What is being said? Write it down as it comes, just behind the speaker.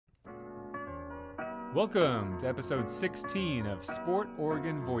Welcome to episode 16 of Sport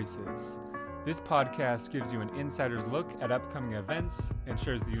Oregon Voices. This podcast gives you an insider's look at upcoming events and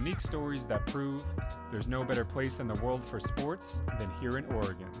shares the unique stories that prove there's no better place in the world for sports than here in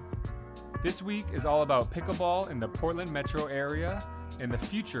Oregon. This week is all about pickleball in the Portland metro area and the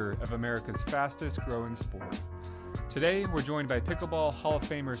future of America's fastest growing sport. Today, we're joined by Pickleball Hall of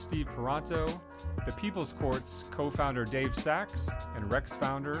Famer Steve Paranto, the People's Court's co-founder Dave Sachs, and Rex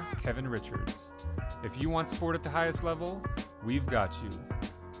founder Kevin Richards. If you want sport at the highest level, we've got you.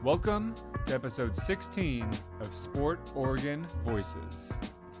 Welcome to episode 16 of Sport Oregon Voices.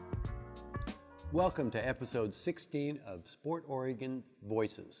 Welcome to episode 16 of Sport Oregon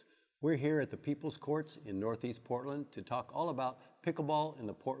Voices. We're here at the People's Courts in Northeast Portland to talk all about pickleball in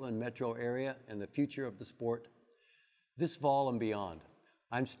the Portland metro area and the future of the sport this fall and beyond.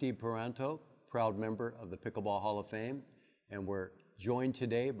 I'm Steve Paranto, proud member of the Pickleball Hall of Fame, and we're joined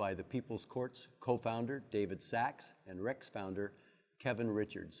today by the People's Court's co-founder, David Sachs, and Rex founder, Kevin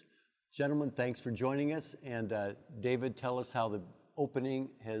Richards. Gentlemen, thanks for joining us. And David, tell us how the opening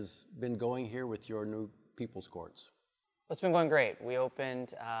has been going here with your new People's Courts. Well, it's been going great. We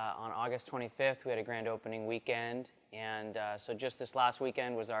opened on August 25th. We had a grand opening weekend. And so just this last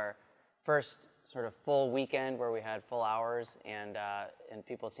weekend was our first sort of full weekend where we had full hours, and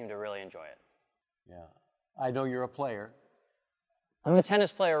people seemed to really enjoy it. Yeah. I know you're a player. I'm a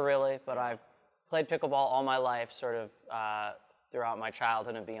tennis player, really, but I've played pickleball all my life, sort of throughout my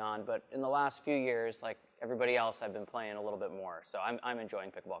childhood and beyond. But in the last few years, like everybody else, I've been playing a little bit more. So I'm enjoying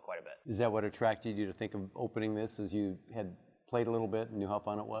pickleball quite a bit. Is that what attracted you to think of opening this, as you had played a little bit and knew how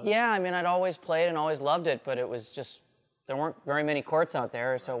fun it was? Yeah, I mean, I'd always played and always loved it, but it was just, there weren't very many courts out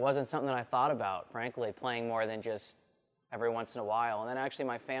there, so it wasn't something that I thought about, frankly, playing more than just every once in a while. And then actually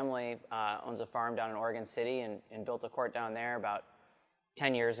my family owns a farm down in Oregon City and built a court down there about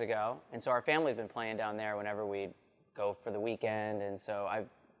 10 years ago. And so our family's been playing down there whenever we'd go for the weekend. And so I've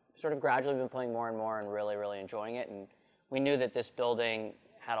sort of gradually been playing more and more and really, really enjoying it. And we knew that this building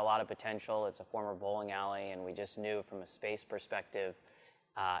had a lot of potential. It's a former bowling alley, and we just knew from a space perspective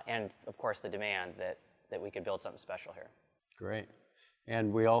and, of course, the demand that we could build something special here. Great.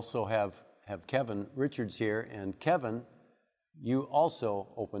 And we also have Kevin Richards here. And Kevin, you also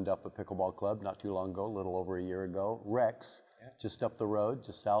opened up a pickleball club not too long ago, a little over a year ago. Rex, just up the road,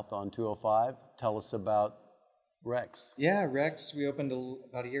 just south on 205. Tell us about Rex. Yeah, Rex, we opened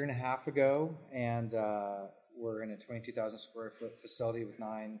about a year and a half ago, and we're in a 22,000 square foot facility with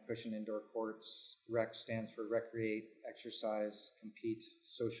 9 cushioned indoor courts. Rex stands for Recreate, Exercise, Compete,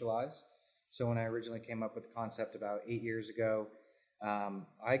 Socialize. So when I originally came up with the concept about 8 years ago,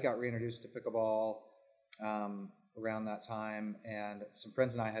 I got reintroduced to pickleball around that time, and some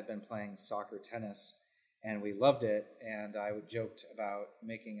friends and I had been playing soccer tennis, and we loved it, and I joked about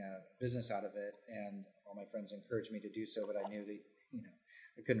making a business out of it, and all my friends encouraged me to do so, but I knew that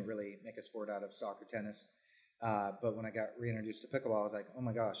I couldn't really make a sport out of soccer tennis. But when I got reintroduced to pickleball, I was like, oh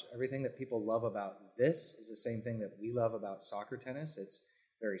my gosh, everything that people love about this is the same thing that we love about soccer tennis. It's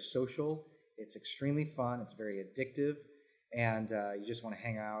very social, it's extremely fun, it's very addictive, and you just want to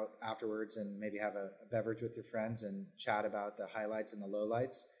hang out afterwards and maybe have a beverage with your friends and chat about the highlights and the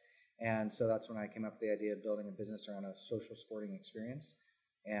lowlights. And so that's when I came up with the idea of building a business around a social sporting experience,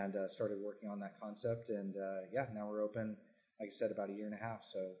 and started working on that concept. And now we're open, like I said, about a year and a half,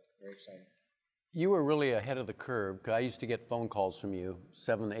 so very exciting. You were really ahead of the curve, because I used to get phone calls from you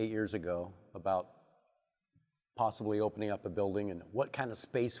 7, 8 years ago about possibly opening up a building and what kind of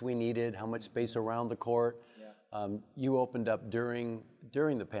space we needed, how much space around the court. Yeah. You opened up during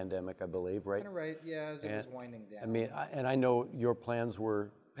the pandemic, I believe, right? Kind of right, yeah, as it was winding down. I mean, I know your plans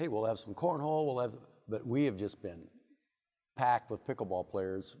were, hey, we'll have some cornhole, but we have just been packed with pickleball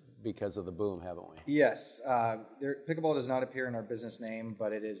players because of the boom, haven't we? Yes. Pickleball does not appear in our business name,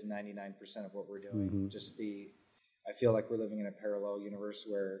 but it is 99% of what we're doing. Mm-hmm. I feel like we're living in a parallel universe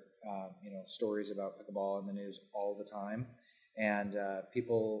where, stories about pickleball in the news all the time. And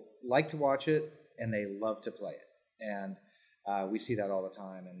people like to watch it, and they love to play it. And we see that all the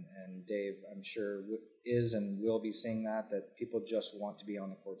time. And Dave, I'm sure, is and will be seeing that people just want to be on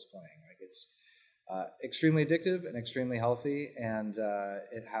the courts playing. Like, it's extremely addictive and extremely healthy, and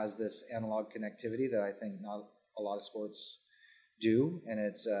it has this analog connectivity that I think not a lot of sports do. And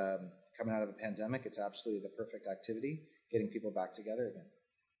it's coming out of a pandemic, it's absolutely the perfect activity, getting people back together again.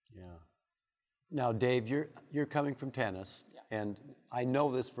 Yeah. Now, Dave, you're coming from tennis, and I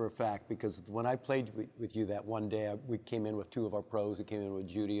know this for a fact because when I played with you that one day, we came in with 2 of our pros. We came in with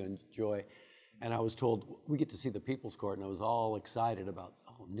Judy and Joy, and I was told we get to see the People's Court, and I was all excited about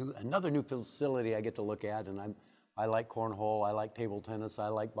another new facility I get to look at, and I like cornhole, I like table tennis, I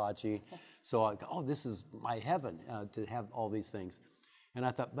like bocce. So I go, oh, this is my heaven to have all these things. And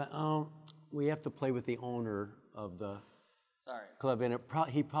I thought, but we have to play with the owner of the club, and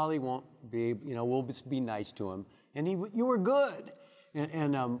he probably won't be, we'll just be nice to him. And you were good.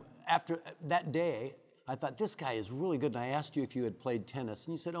 And after that day, I thought, this guy is really good. And I asked you if you had played tennis,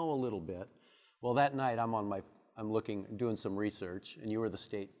 and you said, oh, a little bit. Well, that night I'm doing some research, and you were the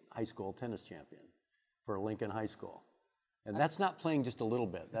state high school tennis champion for Lincoln High School. And that's not playing just a little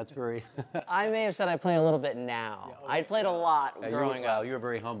bit. That's very... I may have said I play a little bit now. Yeah, okay. I played a lot growing up. You were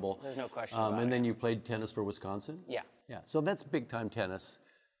very humble. There's no question about it. And then you played tennis for Wisconsin? Yeah. Yeah, so that's big-time tennis.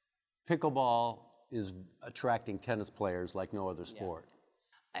 Pickleball is attracting tennis players like no other sport.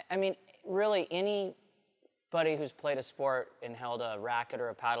 Yeah. I mean, really, anybody who's played a sport and held a racket or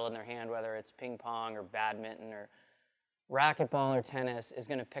a paddle in their hand, whether it's ping pong or badminton or racquetball or tennis, is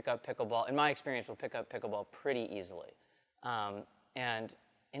going to pick up pickleball. In my experience, will pick up pickleball pretty easily. And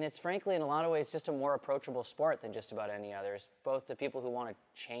it's frankly, in a lot of ways, just a more approachable sport than just about any others, both to people who want to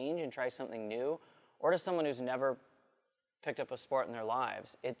change and try something new, or to someone who's never picked up a sport in their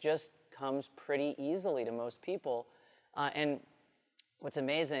lives. It just comes pretty easily to most people. And what's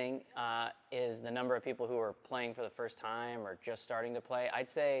amazing is the number of people who are playing for the first time or just starting to play. I'd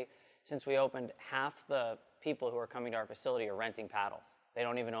say since we opened, half the people who are coming to our facility are renting paddles. They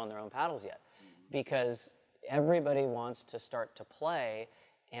don't even own their own paddles yet, because everybody wants to start to play,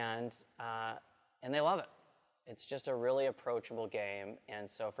 and they love it. It's just a really approachable game, and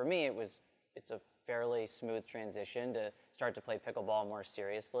so for me, it's a fairly smooth transition to start to play pickleball more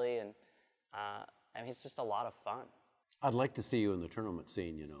seriously, and I mean, it's just a lot of fun. I'd like to see you in the tournament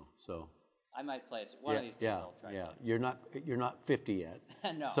scene, so. I might play it one of these days. I'll try. Yeah, you're not 50 yet.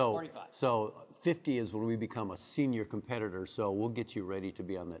 No, so, 45. So 50 is when we become a senior competitor. So we'll get you ready to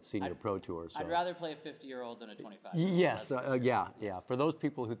be on that senior pro tour. So. I'd rather play a 50-year-old than a 25. Yes, yeah. For those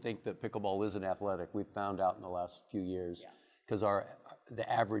people who think that pickleball isn't athletic, we've found out in the last few years, because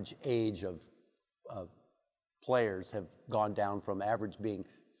the average age of players have gone down from average being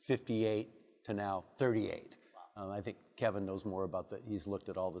 58 to now 38. I think Kevin knows more about that. He's looked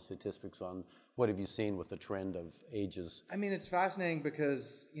at all the statistics on what have you seen with the trend of ages. I mean, it's fascinating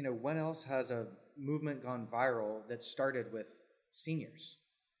because, when else has a movement gone viral that started with seniors?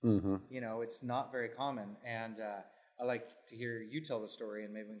 Mm-hmm. It's not very common. And I like to hear you tell the story,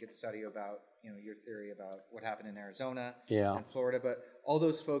 and maybe we can get to study about, your theory about what happened in Arizona and Florida. But all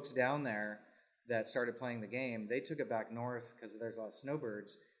those folks down there that started playing the game, they took it back north because there's a lot of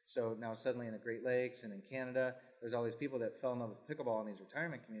snowbirds. So now suddenly in the Great Lakes and in Canada, there's all these people that fell in love with pickleball in these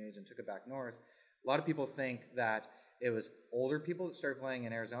retirement communities and took it back north. A lot of people think that it was older people that started playing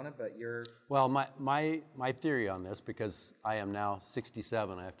in Arizona, but you're... Well, my theory on this, because I am now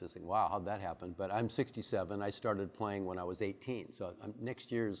 67, I have to think, wow, how'd that happen? But I'm 67. I started playing when I was 18. So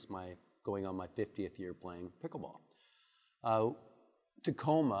next year's going on my 50th year playing pickleball.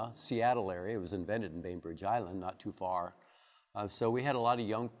 Tacoma, Seattle area, it was invented in Bainbridge Island, not too far. So we had a lot of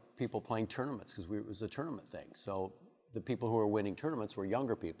young people playing tournaments because it was a tournament thing. So the people who were winning tournaments were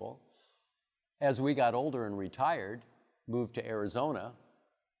younger people. As we got older and retired, moved to Arizona,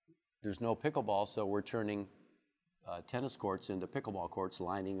 there's no pickleball, so we're turning tennis courts into pickleball courts,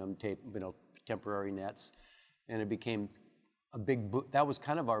 lining them, temporary nets, and it became a big that was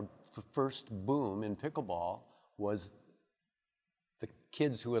kind of our first boom in pickleball, was the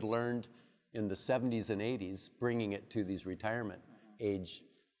kids who had learned in the 70s and 80s, bringing it to these retirement age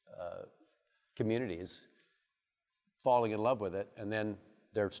communities, falling in love with it, and then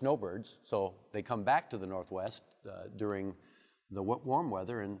they're snowbirds, so they come back to the Northwest during the warm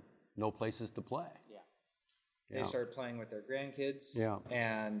weather and no places to play. They start playing with their grandkids,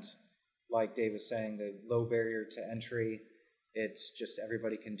 and like Dave was saying, the low barrier to entry, it's just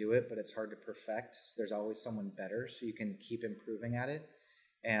everybody can do it, but it's hard to perfect. So there's always someone better, so you can keep improving at it.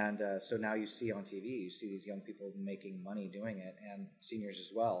 And so now you see on TV, you see these young people making money doing it, and seniors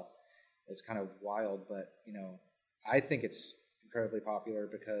as well. It's kind of wild, but I think it's incredibly popular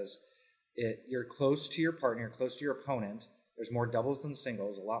because you're close to your partner, you're close to your opponent. There's more doubles than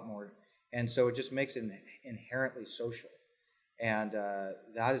singles, a lot more, and so it just makes it inherently social. And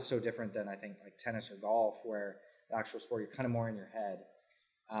that is so different than I think like tennis or golf, where the actual sport you're kind of more in your head.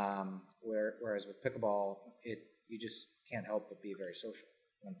 Whereas with pickleball, you just can't help but be very social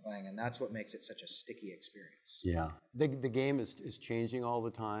when playing, and that's what makes it such a sticky experience. Yeah, the game is changing all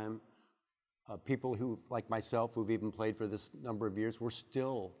the time. People who, like myself, who've even played for this number of years, we're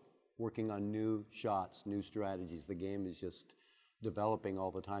still working on new shots, new strategies. The game is just developing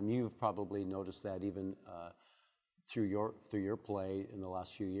all the time. You've probably noticed that even through your play in the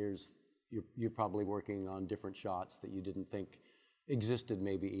last few years. you're probably working on different shots that you didn't think existed,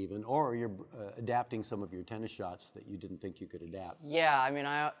 maybe even, or you're adapting some of your tennis shots that you didn't think you could adapt. Yeah, I mean,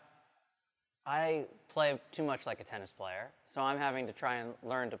 I play too much like a tennis player, so I'm having to try and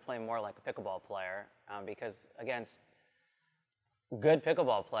learn to play more like a pickleball player because against good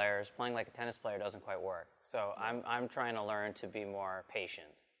pickleball players, playing like a tennis player doesn't quite work. So I'm trying to learn to be more patient,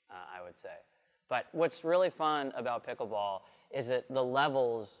 I would say. But what's really fun about pickleball is that the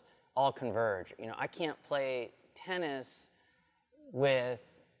levels all converge. You know, I can't play tennis with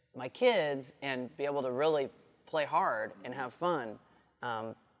my kids and be able to really play hard and have fun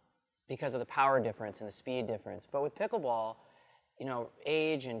because of the power difference and the speed difference. But with pickleball, you know,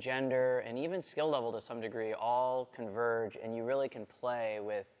 age and gender and even skill level to some degree all converge, and you really can play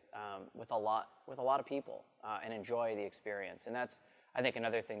with a lot of people and enjoy the experience. And that's, I think,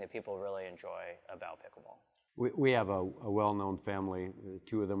 another thing that people really enjoy about pickleball. We have a well-known family.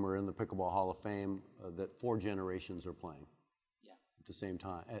 Two of them are in the Pickleball Hall of Fame that 4 generations are playing at the same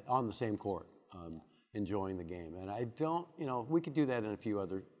time, on the same court, enjoying the game. And I don't, you know, we could do that in a few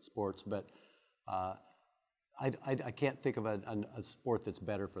other sports, but I can't think of a sport that's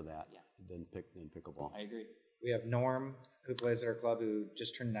better for that than pickleball. I agree. We have Norm, who plays at our club, who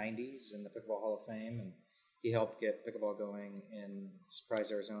just turned 90. He's in the Pickleball Hall of Fame, and he helped get pickleball going in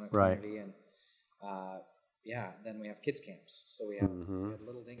Surprise, Arizona community. Right. And then we have kids camps. So we have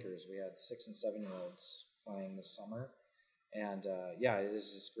little dinkers. We had 6 and 7-year-olds playing this summer. And it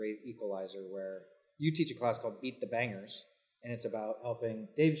is this great equalizer where you teach a class called Beat the Bangers, and it's about helping.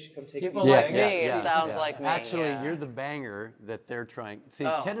 Dave, you should come take People me. like me, it sounds like me. Actually, you're the banger that they're trying. See,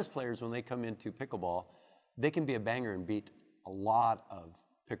 tennis players, when they come into pickleball, they can be a banger and beat a lot of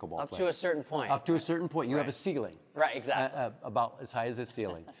pickleball players. Up to a certain point. Up to a certain point. You have a ceiling. Right, exactly. About as high as a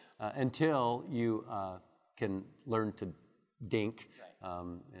ceiling. Until you can learn to dink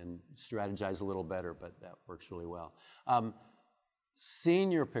and strategize a little better, but that works really well.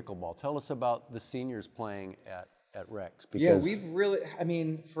 Senior pickleball. Tell us about the seniors playing at Rex. Because we've really, I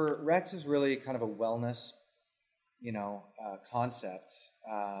mean, for Rex is really kind of a wellness, concept.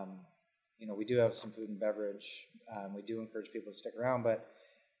 We do have some food and beverage. We do encourage people to stick around, but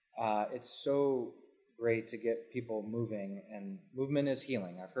it's so great to get people moving, and movement is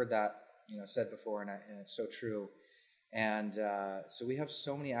healing. I've heard that, said before, and it's so true. And so we have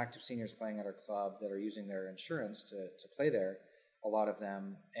so many active seniors playing at our club that are using their insurance to play there, a lot of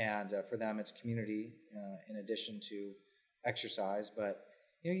them. And for them, it's community in addition to exercise. But,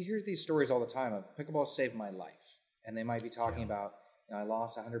 you hear these stories all the time of pickleball saved my life. And they might be talking about, I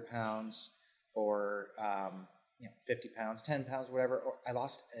lost 100 pounds or, 50 pounds, 10 pounds, whatever. Or I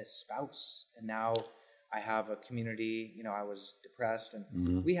lost a spouse, and now I have a community. I was depressed,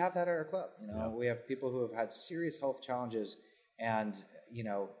 and we have that at our club. We have people who have had serious health challenges, and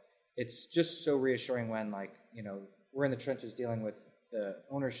it's just so reassuring when, we're in the trenches dealing with the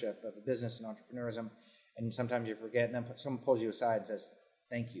ownership of a business and entrepreneurism, and sometimes you forget, and then someone pulls you aside and says,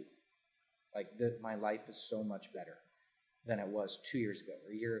 "Thank you. My life is so much better than it was 2 years ago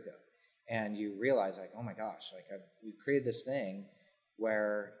or a year ago," and you realize, oh my gosh, we've created this thing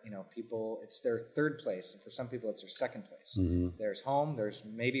where, people, it's their third place. And for some people, it's their second place. There's home, there's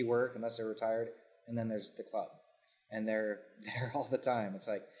maybe work, unless they're retired, and then there's the club. And they're there all the time. It's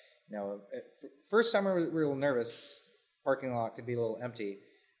first summer we were a little nervous. Parking lot could be a little empty.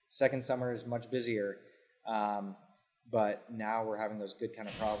 Second summer is much busier. But now we're having those good kind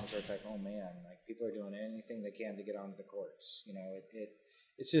of problems where it's oh man, people are doing anything they can to get onto the courts.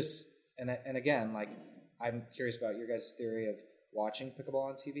 It's just, and again, I'm curious about your guys' theory of watching pickleball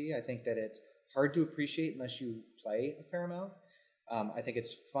on TV. I think that it's hard to appreciate unless you play a fair amount. I think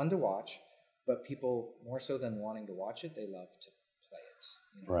it's fun to watch, but people, more so than wanting to watch it, they love to play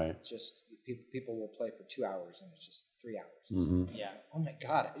it. Right. Just people will play for 2 hours, and it's just 3 hours. Yeah. Oh my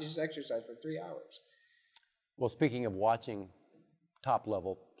God, I just exercised for 3 hours. Well, speaking of watching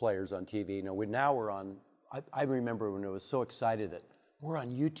top-level players on TV, we're on. I remember when I was so excited that we're on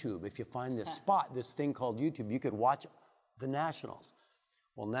YouTube. If you find this spot, this thing called YouTube, you could watch the Nationals.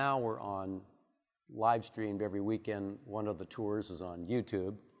 Well, now we're on live streamed every weekend. One of the tours is on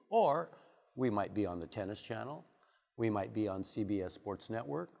YouTube, or we might be on the Tennis Channel. We might be on CBS Sports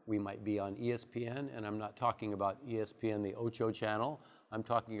Network. We might be on ESPN, and I'm not talking about ESPN, the Ocho channel. I'm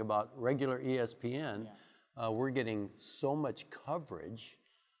talking about regular ESPN. We're getting so much coverage.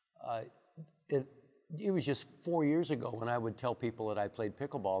 It was just 4 years ago when I would tell people that I played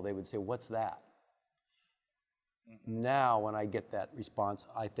pickleball, they would say, "What's that?" Now, when I get that response,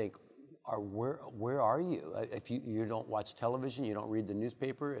 I think, where are you? If you don't watch television, you don't read the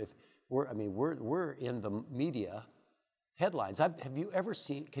newspaper. We're in the media headlines. Have you ever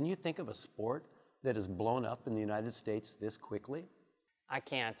seen, can you think of a sport that has blown up in the United States this quickly? I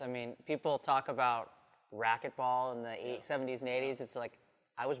can't. I mean, people talk about racquetball in the 70s and 80s. It's like,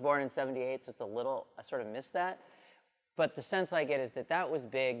 I was born in 78, so it's a little, I sort of missed that. But the sense I get is that was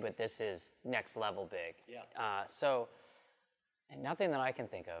big, but this is next level big. Yeah. And nothing that I can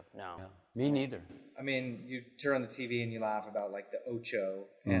think of, no. Yeah. Me neither. I mean, you turn on the TV and you laugh about like the Ocho,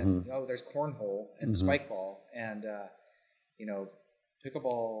 and there's cornhole and spike ball, and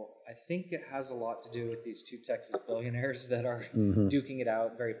pickleball. I think it has a lot to do with these two Texas billionaires that are duking it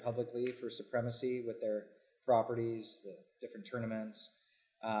out very publicly for supremacy with their properties, the different tournaments.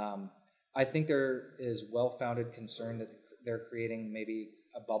 I think there is well-founded concern that they're creating maybe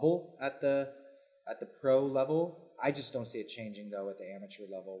a bubble at the pro level. I just don't see it changing, though, at the amateur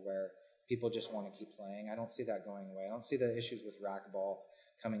level where people just want to keep playing. I don't see that going away. I don't see the issues with racquetball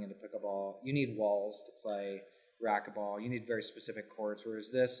coming into pickleball. You need walls to play racquetball. You need very specific courts,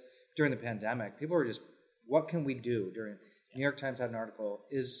 whereas this, during the pandemic, people were just, what can we do? New York Times had an article,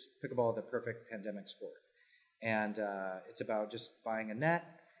 is pickleball the perfect pandemic sport? And it's about just buying a net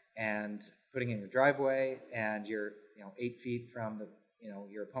and putting it in your driveway, and you're 8 feet from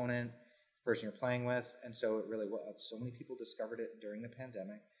your opponent, person you're playing with. And so it really was. So many people discovered it during the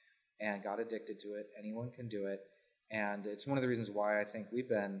pandemic and got addicted to it. Anyone can do it. And it's one of the reasons why I think we've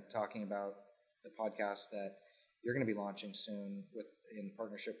been talking about the podcast that you're going to be launching soon in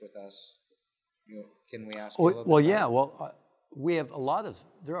partnership with us. Can we ask you a little bit Well, about yeah. it? Well,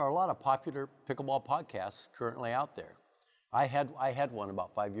 there are a lot of popular pickleball podcasts currently out there. I had one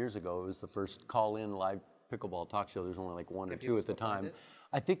about 5 years ago. It was the first call-in live pickleball talk show. There's only like one or two at the time.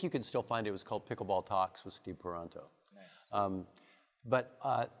 I think you can still find it. It was called Pickleball Talks with Steve Paranto. Nice. But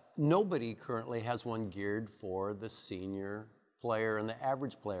nobody currently has one geared for the senior player and the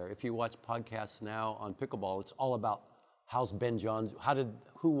average player. If you watch podcasts now on pickleball, it's all about how's Ben Johns,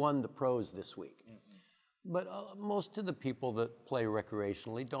 who won the pros this week. But most of the people that play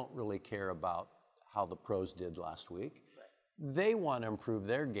recreationally don't really care about how the pros did last week. Right. They want to improve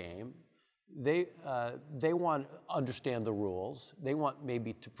their game. They want to understand the rules. They want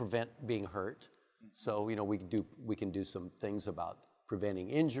maybe to prevent being hurt. So we can do some things about preventing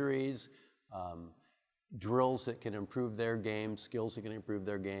injuries, drills that can improve their game, skills that can improve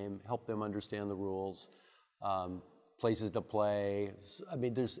their game, help them understand the rules, places to play. I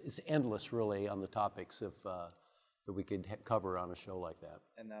mean, it's endless really on the topics that we could cover on a show like that.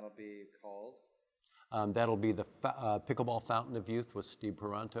 And that'll be called? That'll be the Pickleball Fountain of Youth with Steve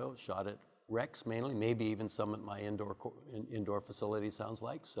Paranto, shot at Rex mainly, maybe even some at my indoor facility, sounds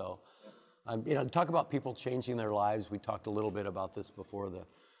like. So, talk about people changing their lives. We talked a little bit about this before the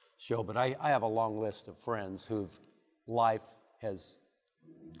show, but I have a long list of friends whose life has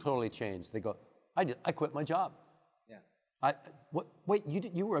totally changed. They go, I quit my job. Yeah. Wait,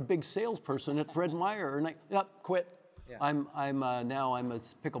 you were a big salesperson at Fred Meyer, and quit. Yeah. I'm now I'm a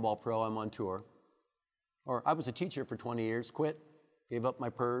pickleball pro. I'm on tour. Or I was a teacher for 20 years. Quit. Gave up my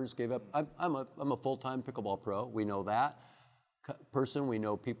PERS, I'm a full-time pickleball pro. We know that person. We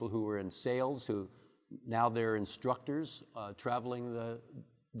know people who were in sales who now they're instructors traveling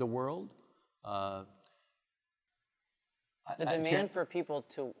the world. The demand for people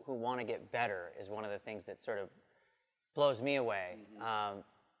who want to get better is one of the things that sort of blows me away. I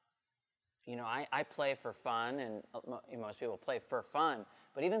play for fun, and most people play for fun.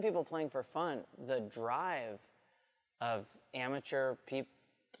 But even people playing for fun, the drive of amateur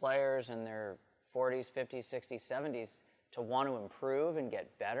players in their 40s, 50s, 60s, 70s to want to improve and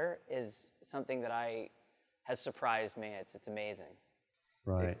get better is something that has surprised me. It's amazing.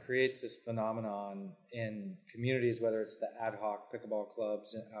 Right. It creates this phenomenon in communities, whether it's the ad hoc pickleball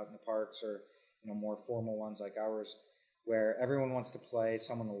clubs out in the parks or more formal ones like ours, where everyone wants to play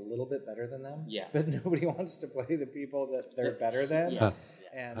someone a little bit better than them. Yeah. But nobody wants to play the people that they're better than. Yeah.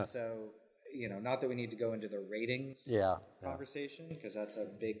 And so, not that we need to go into the ratings conversation, because that's a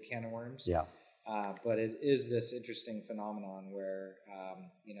big can of worms. Yeah. But it is this interesting phenomenon where,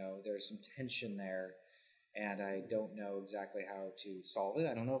 there's some tension there, and I don't know exactly how to solve it.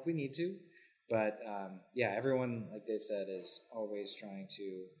 I don't know if we need to, but everyone, like Dave said, is always trying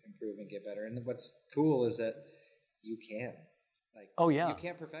to improve and get better. And what's cool is that you can. You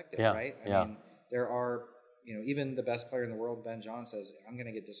can't perfect it, right? I mean, there are, even the best player in the world, Ben John, says, I'm going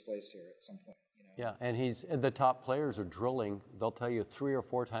to get displaced here at some point. Yeah, and the top players are drilling, they'll tell you 3 or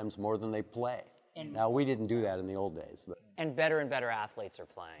 4 times more than they play. And now, we didn't do that in the old days. But. And better athletes are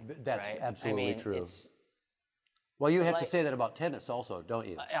playing. That's right? absolutely true. Well, you have to say that about tennis also, don't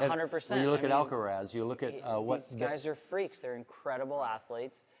you? 100%. When you look at Alcaraz, you look at these guys are freaks. They're incredible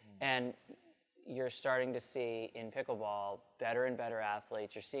athletes. And you're starting to see in pickleball better and better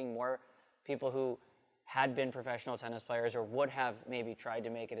athletes. You're seeing more people who had been professional tennis players or would have maybe tried to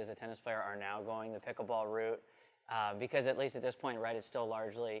make it as a tennis player are now going the pickleball route. Because at least at this point, right, it's still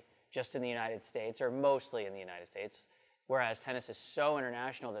largely just in the United States or mostly in the United States, whereas tennis is so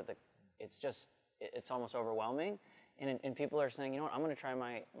international that it's almost overwhelming. And people are saying, you know what, I'm going to try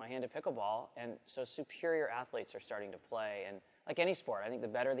my hand at pickleball. And so superior athletes are starting to play. And like any sport, I think the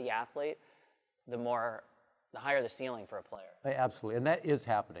better the athlete, the higher the ceiling for a player. Absolutely, and that is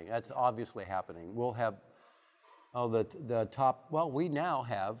happening. That's obviously happening. We'll have the top. Well, we now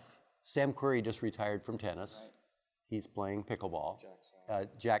have Sam Querrey just retired from tennis. Right. He's playing pickleball.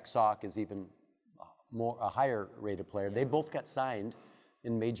 Jack Sock is even a higher rated player. Yeah. They both got signed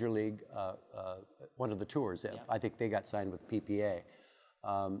in Major League, one of the tours. Yeah. I think they got signed with PPA.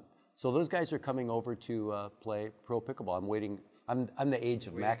 So those guys are coming over to play pro pickleball. I'm waiting. I'm the age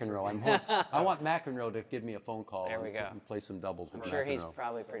of McEnroe. I want McEnroe to give me a phone call and play some doubles with McEnroe. I'm sure he's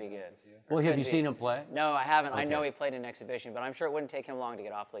probably pretty good. Well, have you seen him play? No, I haven't. Okay. I know he played an exhibition, but I'm sure it wouldn't take him long to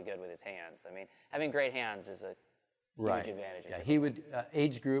get awfully good with his hands. I mean, having great hands is a huge advantage. Yeah, he would,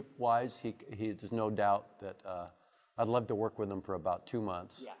 age group wise, there's no doubt that I'd love to work with him for about 2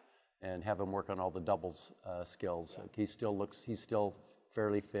 months and have him work on all the doubles skills. Yeah. He's still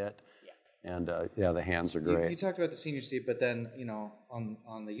fairly fit. And the hands are great. You talked about the senior Steve, but then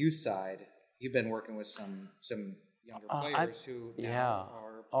on the youth side, you've been working with some younger players who now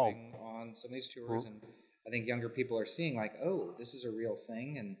are playing on some of these tours, and I think younger people are seeing like, oh, this is a real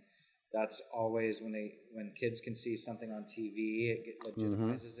thing, and that's always when kids can see something on TV, it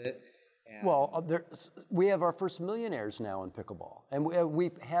legitimizes it. And we have our first millionaires now in pickleball, and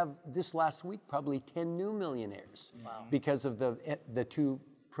we have this last week probably 10 new millionaires because of the two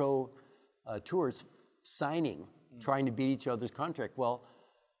pro tours signing, trying to beat each other's contract. Well,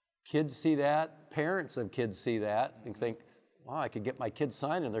 kids see that, parents of kids see that, and think, wow, I could get my kids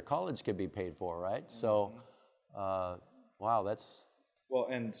signed and their college could be paid for, right? So, that's... Well,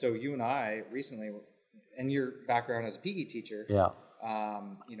 and so you and I recently, and your background as a PE teacher,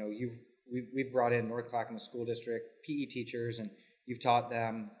 we've brought in North Clackamas School District PE teachers, and you've taught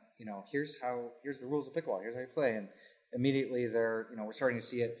them, here's the rules of pickleball, here's how you play, and immediately we're starting to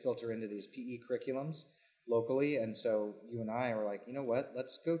see it filter into these PE curriculums locally. And so you and I were like, you know what,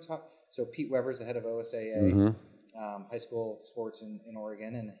 let's go talk. So Pete Weber's the head of OSAA, high school sports in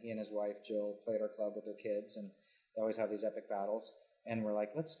Oregon, and he and his wife, Jill, play at our club with their kids, and they always have these epic battles. And we're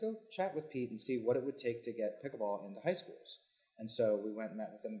like, let's go chat with Pete and see what it would take to get pickleball into high schools. And so we went and met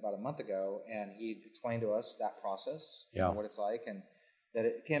with him about a month ago, and he explained to us that process, what it's like, and that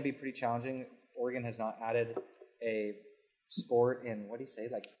it can be pretty challenging. Oregon has not added a sport in, what do you say,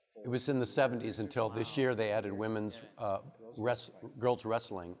 like... It was in the 70s until this year they added women's girls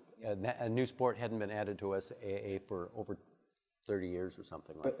wrestling. A new sport hadn't been added to SAA for over 30 years or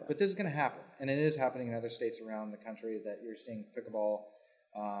something like that. But this is going to happen, and it is happening in other states around the country that you're seeing pickleball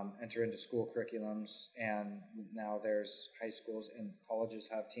enter into school curriculums, and now there's high schools and colleges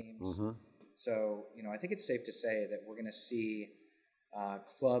have teams. So, I think it's safe to say that we're going to see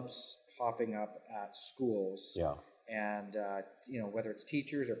clubs popping up at schools. Yeah. And, whether it's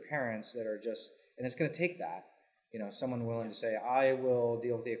teachers or parents that are just, and it's going to take that, someone willing to say, I will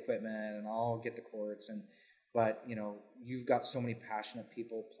deal with the equipment and I'll get the courts. But you've got so many passionate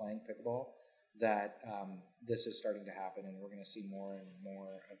people playing pickleball that this is starting to happen, and we're going to see more and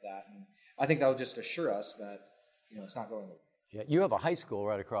more of that. And I think that'll just assure us that, it's not going away. Yeah, you have a high school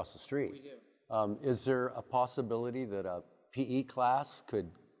right across the street. We do. Is there a possibility that a PE class could,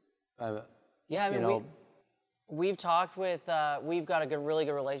 We've talked with, we've got a really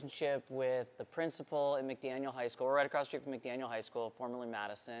good relationship with the principal at McDaniel High School. We're right across the street from McDaniel High School, formerly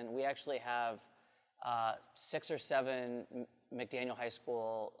Madison. We actually have 6 or 7 McDaniel High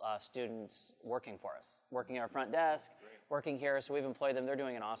School students working for us, working at our front desk, working here. So we've employed them. They're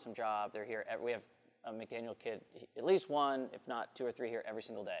doing an awesome job. They're here. We have a McDaniel kid, at least one, if not 2 or 3 here every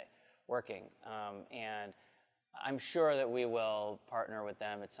single day working. And I'm sure that we will partner with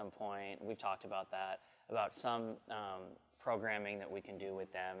them at some point. We've talked about that, about some programming that we can do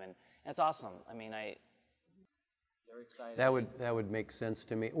with them, and it's awesome. I mean, they're excited. That would make sense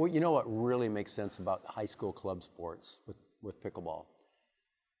to me. Well, you know what really makes sense about high school club sports with pickleball?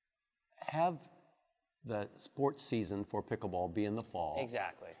 Have the sports season for pickleball be in the fall.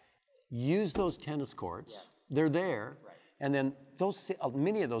 Exactly. Use those tennis courts. Yes. They're there. Right. And then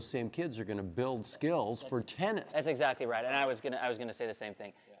many of those same kids are going to build skills for tennis. That's exactly right. And I was gonna say the same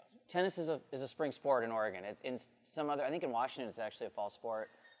thing. Yeah. Tennis is a spring sport in Oregon. It's in some other, I think in Washington it's actually a fall sport.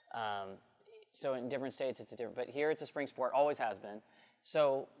 So in different states it's a different, but here it's a spring sport, always has been.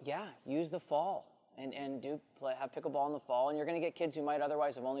 So yeah, use the fall and have pickleball in the fall, and you're going to get kids who might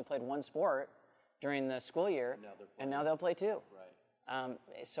otherwise have only played one sport during the school year, and now they'll play two. Right.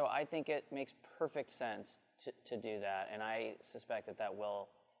 So I think it makes perfect sense to do that, and I suspect that will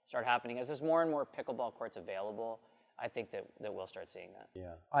start happening as there's more and more pickleball courts available. I think that we'll start seeing that.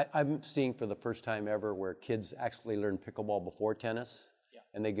 Yeah, I'm seeing for the first time ever where kids actually learn pickleball before tennis,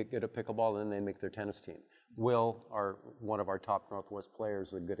 and they get good at pickleball, and then they make their tennis team. Will, one of our top Northwest players,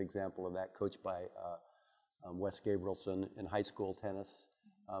 is a good example of that, coached by Wes Gabrielson in high school tennis.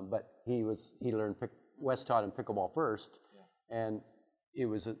 But Wes taught him pickleball first, and it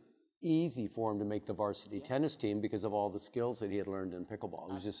was easy for him to make the varsity tennis team because of all the skills that he had learned in pickleball.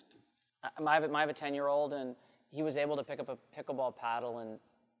 It was just... I have a 10-year-old, and he was able to pick up a pickleball paddle and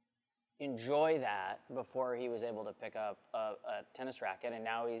enjoy that before he was able to pick up a tennis racket. And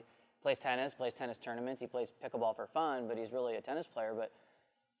now he plays tennis tournaments. He plays pickleball for fun, but he's really a tennis player. But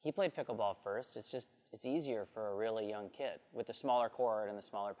he played pickleball first. It's easier for a really young kid with the smaller court and the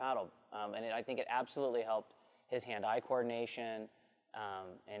smaller paddle. I think it absolutely helped his hand-eye coordination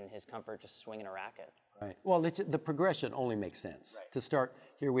and his comfort just swinging a racket. Right. Well, the progression only makes sense. Right. To start,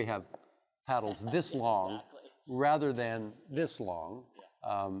 here we have paddles this long rather than this long.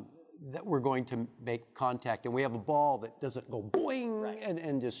 That we're going to make contact, and we have a ball that doesn't go boing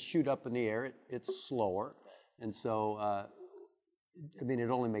and just shoot up in the air. It's slower, and so it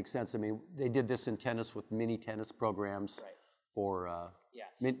only makes sense. They did this in tennis with mini tennis programs for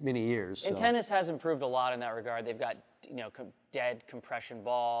many years. And tennis has improved a lot in that regard. They've got dead compression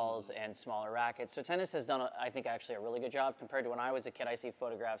balls and smaller rackets. So tennis has done, I think, actually a really good job compared to when I was a kid. I see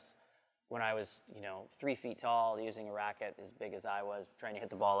photographs when I was, 3 feet tall, using a racket as big as I was, trying to hit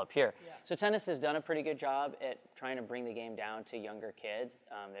the ball up here. Yeah. So tennis has done a pretty good job at trying to bring the game down to younger kids.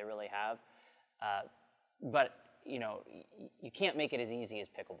 They really have. But, you can't make it as easy as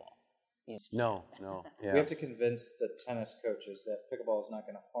pickleball. No. Yeah. We have to convince the tennis coaches that pickleball is not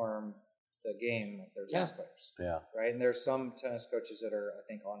going to harm the game of their tennis players. Yeah. Right? And there's some tennis coaches that are, I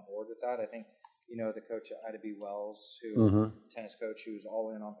think, on board with that. I think, the coach at Ida B. Wells, tennis coach who's all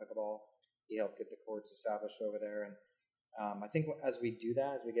in on pickleball. He helped get the courts established over there. And I think as we do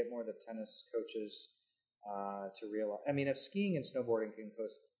that, as we get more of the tennis coaches to realize, if skiing and snowboarding can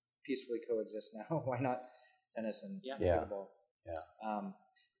peacefully coexist now, why not tennis and pickleball? Yeah.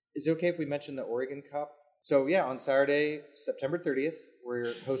 Is it okay if we mention the Oregon Cup? So on Saturday, September 30th,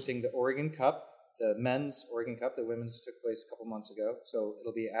 we're hosting the Oregon Cup, the men's Oregon Cup. The women's took place a couple months ago. So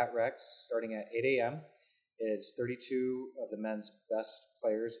it'll be at Rex starting at 8 a.m. It's 32 of the men's best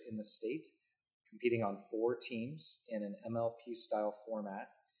players in the state, competing on 4 teams in an MLP-style format.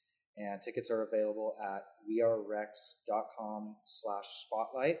 And tickets are available at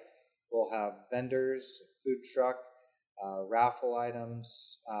wearerex.com/spotlight. We'll have vendors, food truck, raffle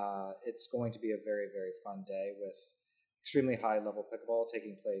items. It's going to be a very, very fun day with extremely high-level pickleball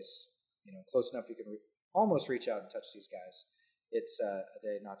taking place, close enough you can almost reach out and touch these guys. It's a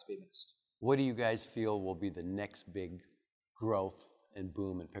day not to be missed. What do you guys feel will be the next big growth and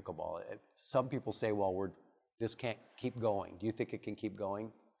boom in pickleball? Some people say, this can't keep going. Do you think it can keep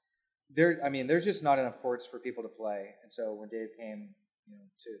going? There's just not enough courts for people to play. And so when Dave came,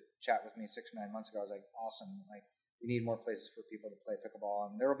 to chat with me 6 or 9 months ago, I was like, awesome. We need more places for people to play pickleball.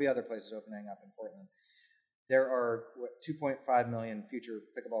 And there will be other places opening up in Portland. There are 2.5 million future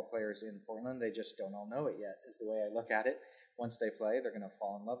pickleball players in Portland. They just don't all know it yet, is the way I look at it. Once they play, they're going to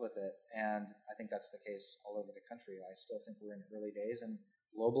fall in love with it. And I think that's the case all over the country. I still think we're in early days. And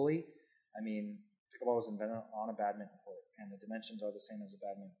globally, pickleball was invented on a badminton court, and the dimensions are the same as a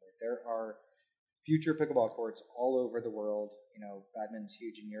badminton court. There are future pickleball courts all over the world. Badminton's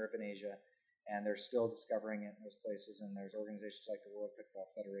huge in Europe and Asia, and they're still discovering it in those places. And there's organizations like the World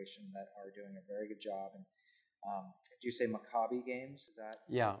Pickleball Federation that are doing a very good job. And did you say Maccabi Games? Is that?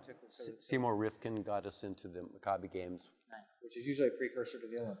 Yeah. Seymour Rifkin got us into the Maccabi Games. Nice. Which is usually a precursor to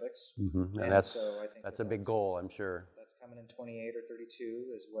the Olympics. Mm-hmm. And that's a big goal, I'm sure. That's coming in 28 or 32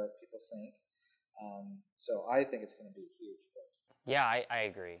 is what people think. So I think it's going to be huge. Yeah, I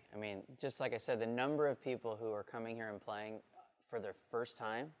agree. Just like I said, the number of people who are coming here and playing for their first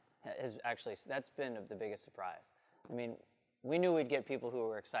time that's been the biggest surprise. We knew we'd get people who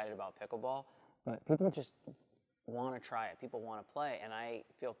were excited about pickleball, but people just want to try it. People want to play, and I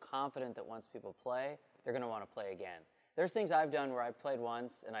feel confident that once people play, they're going to want to play again. There's things I've done where I played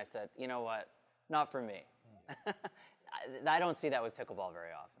once, and I said, you know what, not for me. I don't see that with pickleball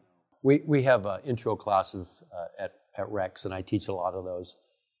very often. We have intro classes at Rex, and I teach a lot of those.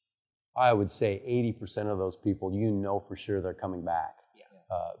 I would say 80% of those people, for sure they're coming back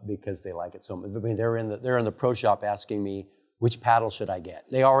because they like it so much. They're in the pro shop asking me, which paddle should I get?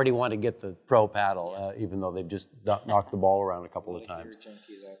 They already want to get the pro paddle, even though they've just knocked the ball around a couple of times.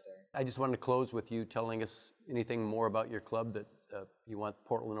 Junkies out there. I just wanted to close with you telling us anything more about your club that you want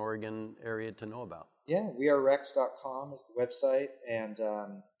Portland, Oregon area to know about. Yeah, wearerex.com is the website, and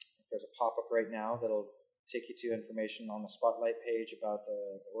there's a pop-up right now that'll take you to information on the Spotlight page about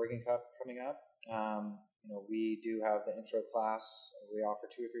the Oregon Cup coming up. We do have the intro class we offer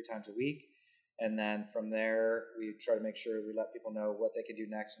 2 or 3 times a week, and then from there we try to make sure we let people know what they can do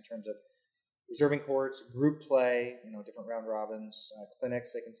next in terms of reserving courts, group play, different round robins,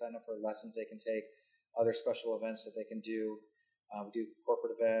 clinics they can sign up for, lessons they can take, other special events that they can do. We do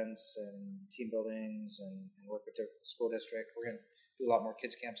corporate events and team buildings and work with the school district. We're going to do a lot more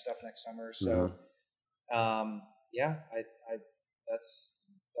kids camp stuff next summer. So,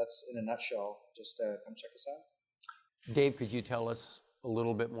 that's in a nutshell. Just come check us out. Dave, could you tell us a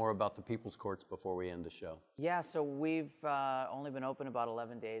little bit more about the People's Courts before we end the show? Yeah, so we've only been open about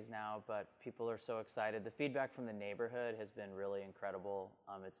 11 days now, but people are so excited. The feedback from the neighborhood has been really incredible.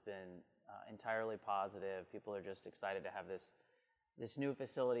 It's been entirely positive. People are just excited to have this new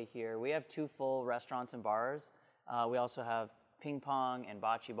facility here. We have 2 full restaurants and bars. We also have ping pong and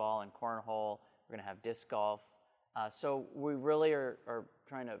bocce ball and cornhole. We're going to have disc golf. So we really are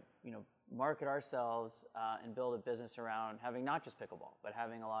trying to, market ourselves and build a business around having not just pickleball, but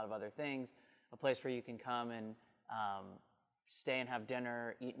having a lot of other things, a place where you can come and stay and have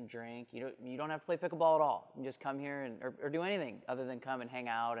dinner, eat and drink. You don't have to play pickleball at all. You can just come here or do anything other than come and hang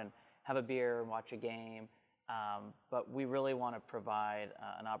out and have a beer and watch a game. But we really want to provide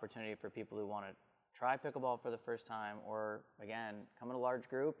an opportunity for people who want to try pickleball for the first time, or again, come in a large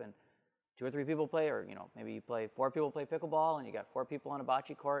group and 2 or 3 people play, or maybe you play 4 people play pickleball and you got 4 people on a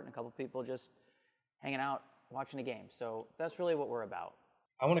bocce court and a couple people just hanging out watching a game. So that's really what we're about.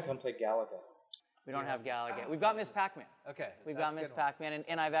 I want to come play Galaga. We don't have Galaga. We've got Miss Pac-Man. Okay. We've got Miss Pac-Man,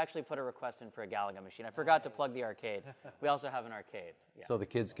 and I've actually put a request in for a Galaga machine. I forgot to plug the arcade. We also have an arcade. Yeah. So the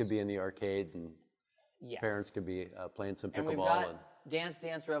kids could be in the arcade and Yes. parents could be playing some And we've pickleball. got Dance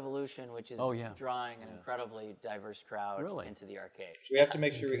Dance Revolution, which is drawing an Yeah. incredibly diverse crowd Really? into the arcade. We have to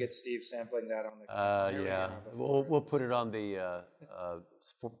make sure we get Steve sampling that on the Yeah, we'll put it on the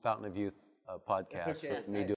Fountain of Youth podcast with me doing